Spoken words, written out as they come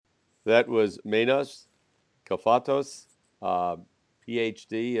That was Menos Kafatos, uh,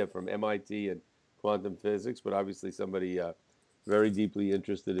 PhD from MIT in quantum physics, but obviously somebody very deeply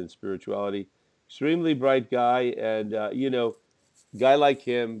interested in spirituality. Extremely bright guy, and guy like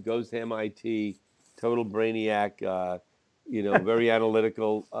him goes to MIT, total brainiac, very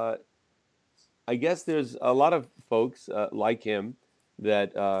analytical. I guess there's a lot of folks like him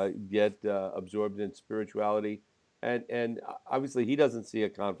that get absorbed in spirituality, and obviously he doesn't see a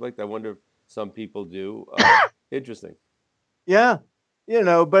conflict. I wonder if some people do. Interesting. Yeah,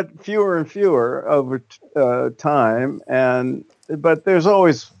 but fewer and fewer over time, and but there's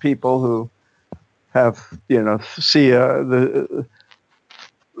always people who have see the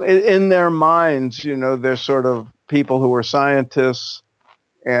in their minds, they're sort of people who are scientists,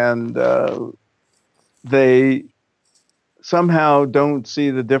 and they somehow don't see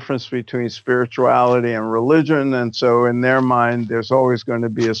the difference between spirituality and religion, and so in their mind there's always going to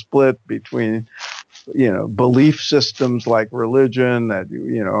be a split between belief systems like religion that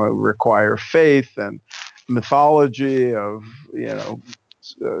require faith, and mythology of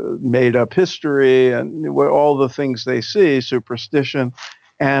made up history, and all the things they see, superstition,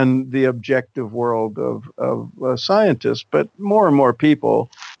 and the objective world of scientists. But more and more people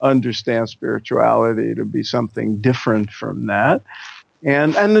understand spirituality to be something different from that.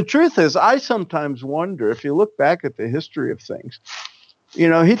 And the truth is, I sometimes wonder, if you look back at the history of things,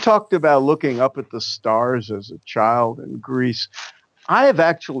 he talked about looking up at the stars as a child in Greece. I have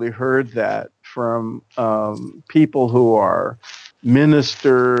actually heard that from people who are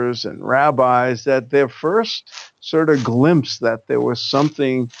ministers and rabbis, that their first sort of glimpse that there was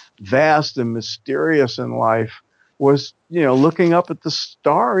something vast and mysterious in life was, looking up at the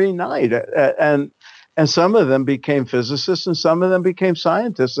starry night. And some of them became physicists and some of them became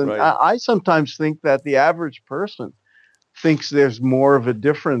scientists. And Right. I sometimes think that the average person thinks there's more of a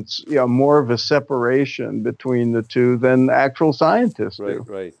difference, more of a separation between the two than actual scientists Right,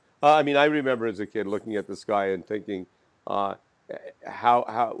 do. right. I mean, I remember as a kid looking at the sky and thinking, uh,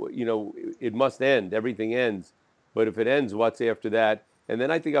 how it must end. Everything ends, but if it ends, what's after that? And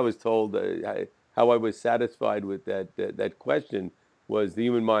then I think I was told how I was satisfied with that question was the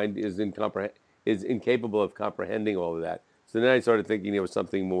human mind is incapable of comprehending all of that. So then I started thinking there was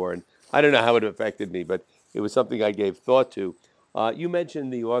something more, and I don't know how it affected me, but it was something I gave thought to. You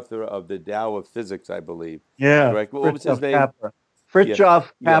mentioned the author of the Tao of Physics, I believe, Yeah, correct? What was his Fritjof name? Capra. Yeah, Fritjof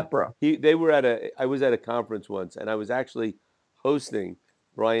yeah. Capra. They were I was at a conference once, and I was actually hosting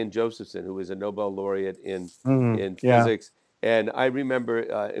Brian Josephson, who was a Nobel laureate in Yeah. physics. And I remember,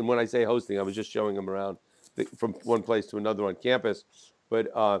 and when I say hosting, I was just showing him around from one place to another on campus. But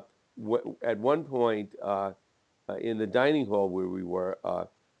at one point in the dining hall where we were,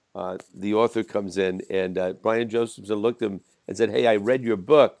 the author comes in, and Brian Josephson looked at him and said, "Hey, I read your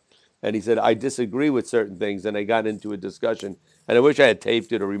book." And he said, "I disagree with certain things." And I got into a discussion. And I wish I had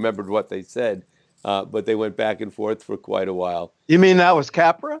taped it or remembered what they said, but they went back and forth for quite a while. You mean that was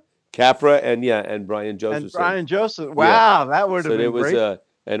Capra Capra and yeah, and Brian and Josephson. Brian Joseph? Yeah. Wow, that would have So there been was great.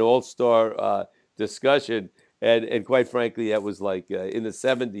 an all star discussion. And quite frankly, that was like in the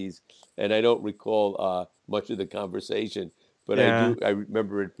 70s. And I don't recall much of the conversation, but Yeah. I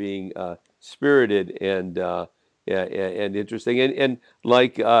remember it being spirited and, yeah, and interesting. And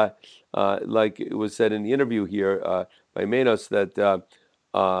like it was said in the interview here by Manos, that,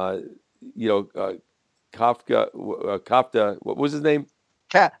 uh, you know, uh, Kafka, what was his name?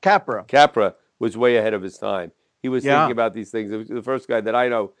 Capra. Capra was way ahead of his time. He was thinking Yeah. about these things. It was the first guy that I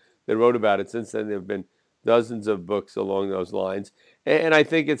know that wrote about it. Since then, there have been dozens of books along those lines. And I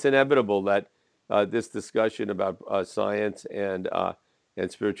think it's inevitable that this discussion about science and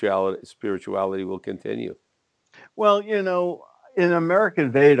spirituality will continue. Well, in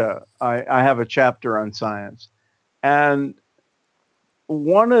American Veda, I have a chapter on science. And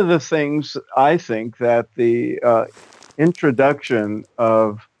one of the things I think that the introduction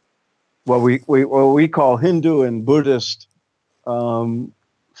of what we call Hindu and Buddhist um,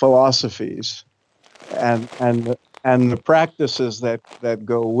 philosophies, and the practices that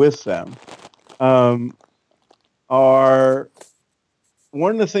go with them, um, are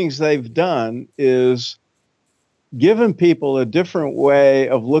one of the things they've done is given people a different way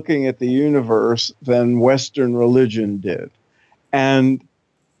of looking at the universe than Western religion did. And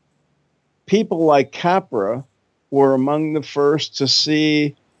people like Capra were among the first to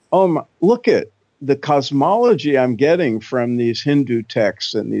see, oh, look at the cosmology I'm getting from these Hindu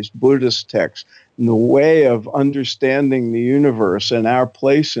texts and these Buddhist texts, and the way of understanding the universe and our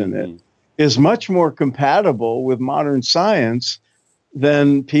place in it Hmm. is much more compatible with modern science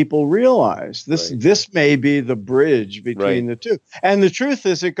than people realize. This Right. this may be the bridge between Right. the two. And the truth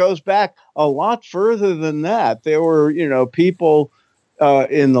is, it goes back a lot further than that. There were, people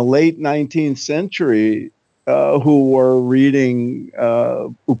in the late 19th century who were reading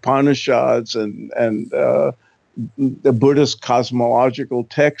Upanishads and the Buddhist cosmological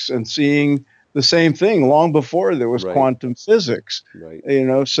texts and seeing the same thing long before there was Right. quantum physics.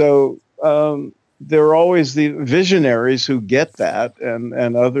 Right. So there are always the visionaries who get that,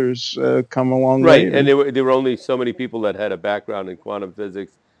 and others come along Right, and later. there were only so many people that had a background in quantum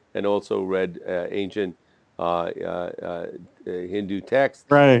physics and also read ancient Hindu texts.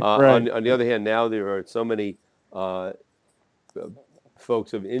 Right, right. On the other hand, now there are so many uh,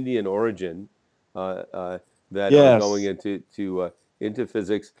 folks of Indian origin uh, uh, that are going Yes. into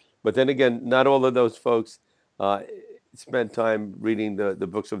physics. But then again, not all of those folks uh, spent time reading the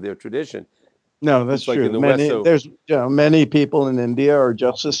books of their tradition. No, that's It's like in true. the West. Many So there's many people in India are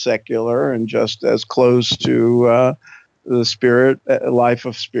just as secular and just as close to the spirit life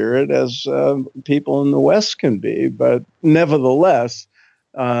of spirit as people in the West can be. But nevertheless,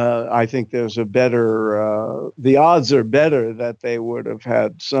 I think there's a better. The odds are better that they would have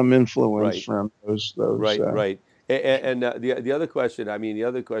had some influence right. from those. Right, right. And the other question, I mean, the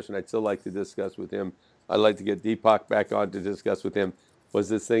other question I'd still like to discuss with him, I'd like to get Deepak back on to discuss with him, was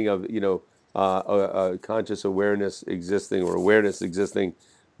this thing of, conscious awareness existing or awareness existing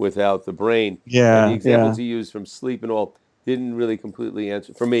without the brain. And the Yeah, examples yeah, he used from sleep and all didn't really completely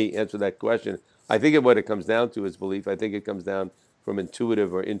answer, for me, answer that question. I think what it comes down to is belief. I think it comes down from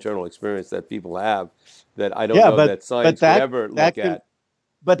intuitive or internal experience that people have that I don't yeah. know But that but science could that ever look that can at.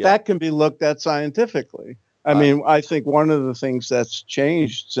 but Yeah. that can be looked at scientifically. I Uh, mean, I think one of the things that's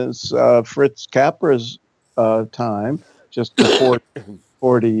changed since Fritz Capra's time, just before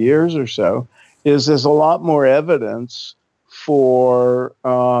 40 years or so, is there's a lot more evidence for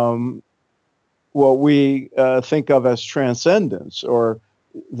what we think of as transcendence, or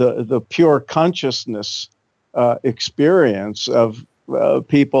the pure consciousness experience of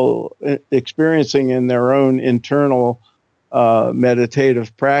people experiencing in their own internal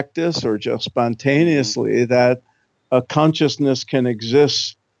meditative practice or just mhm. spontaneously that a consciousness can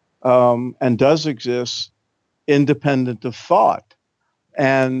exist and does exist independent of thought.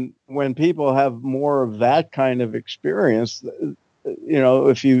 And when people have more of that kind of experience,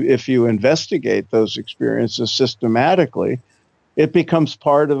 if you investigate those experiences systematically, it becomes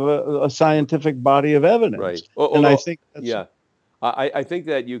part of a scientific body of evidence. Right. And I Although, think that's yeah, I think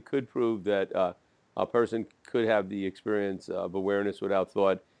that you could prove that a person could have the experience of awareness without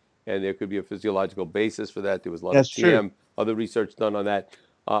thought, and there could be a physiological basis for that. There was a lot of that's true. TM, other research done on that.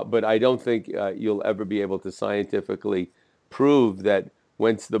 But I don't think you'll ever be able to scientifically prove that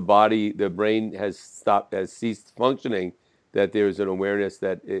once the brain has ceased functioning, that there's an awareness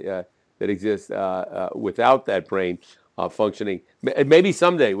that exists without that brain functioning. Maybe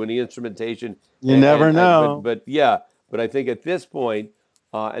someday when the instrumentation You never but know. yeah, but I think at this point,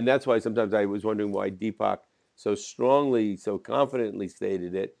 and that's why sometimes I was wondering why Deepak so strongly, so confidently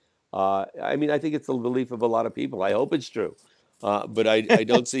stated it. I mean, I think it's the belief of a lot of people. I hope it's true, but I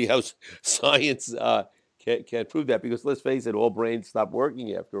don't see how science can prove that because let's face it, all brains stop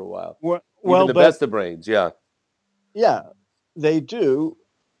working after a while, even Well, the but best of brains. Yeah, yeah, they do.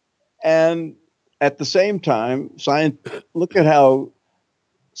 And at the same time, look at how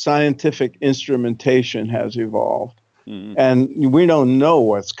scientific instrumentation has evolved. hmm, And we don't know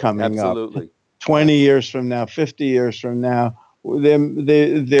what's coming up absolutely. 20 years from now, 50 years from now.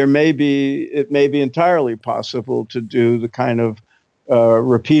 There may be, it may be entirely possible to do the kind of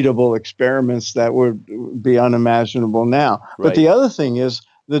repeatable experiments that would be unimaginable now. But Right, the other thing is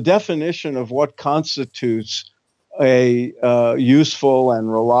the definition of what constitutes a useful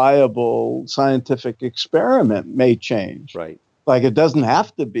and reliable scientific experiment may change. right, Like, it doesn't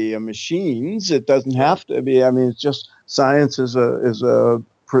have to be a machines. It doesn't right, have to be. I mean, it's just science is a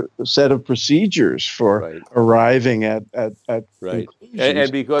set of procedures for right. arriving at Right. And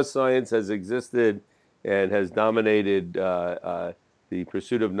conclusions. because science has existed and has dominated the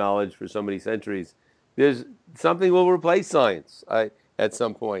pursuit of knowledge for so many centuries, there's something will replace science at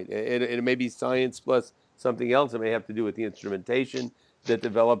some point. And it may be science plus something else. It may have to do with the instrumentation that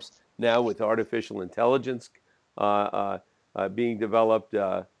develops now with artificial intelligence uh, being developed.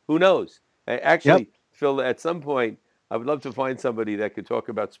 Who knows? Yep. Actually, Phil, at some point, I would love to find somebody that could talk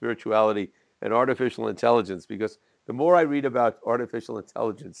about spirituality and artificial intelligence because the more I read about artificial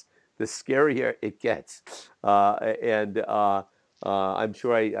intelligence, the scarier it gets. I'm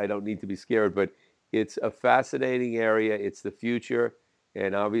sure I don't need to be scared, but it's a fascinating area. It's the future.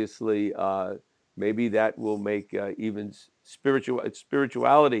 And obviously, maybe that will make even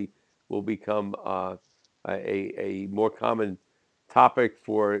spirituality will become a more common topic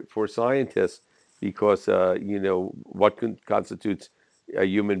for scientists because what constitutes a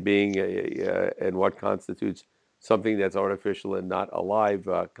human being and what constitutes something that's artificial and not alive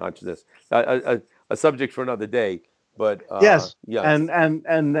consciousness. A subject for another day, but Yes, yeah.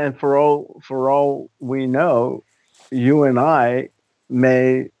 and for all we know, you and I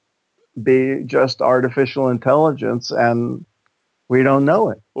may be just artificial intelligence, and we don't know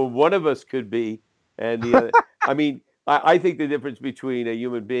it. Well, one of us could be, and the other. I mean, I think the difference between a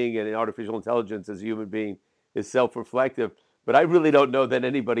human being and an artificial intelligence as a human being is self-reflective. But I really don't know that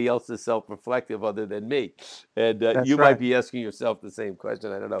anybody else is self-reflective other than me. And That's you might right. be asking yourself the same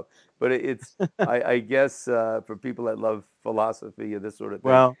question. I don't know, but it's. I guess for people that love philosophy and this sort of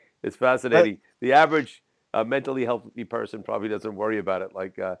thing, Well, it's let fascinating. The average mentally healthy person probably doesn't worry about it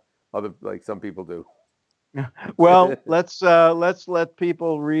like some people do. well let's let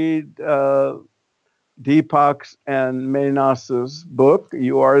people read Deepak's and Menas's book,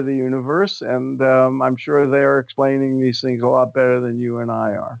 "You Are the Universe," and I'm sure they're explaining these things a lot better than you and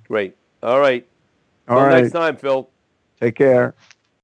I are. Great. All right. All Till next right, time, Phil. take care.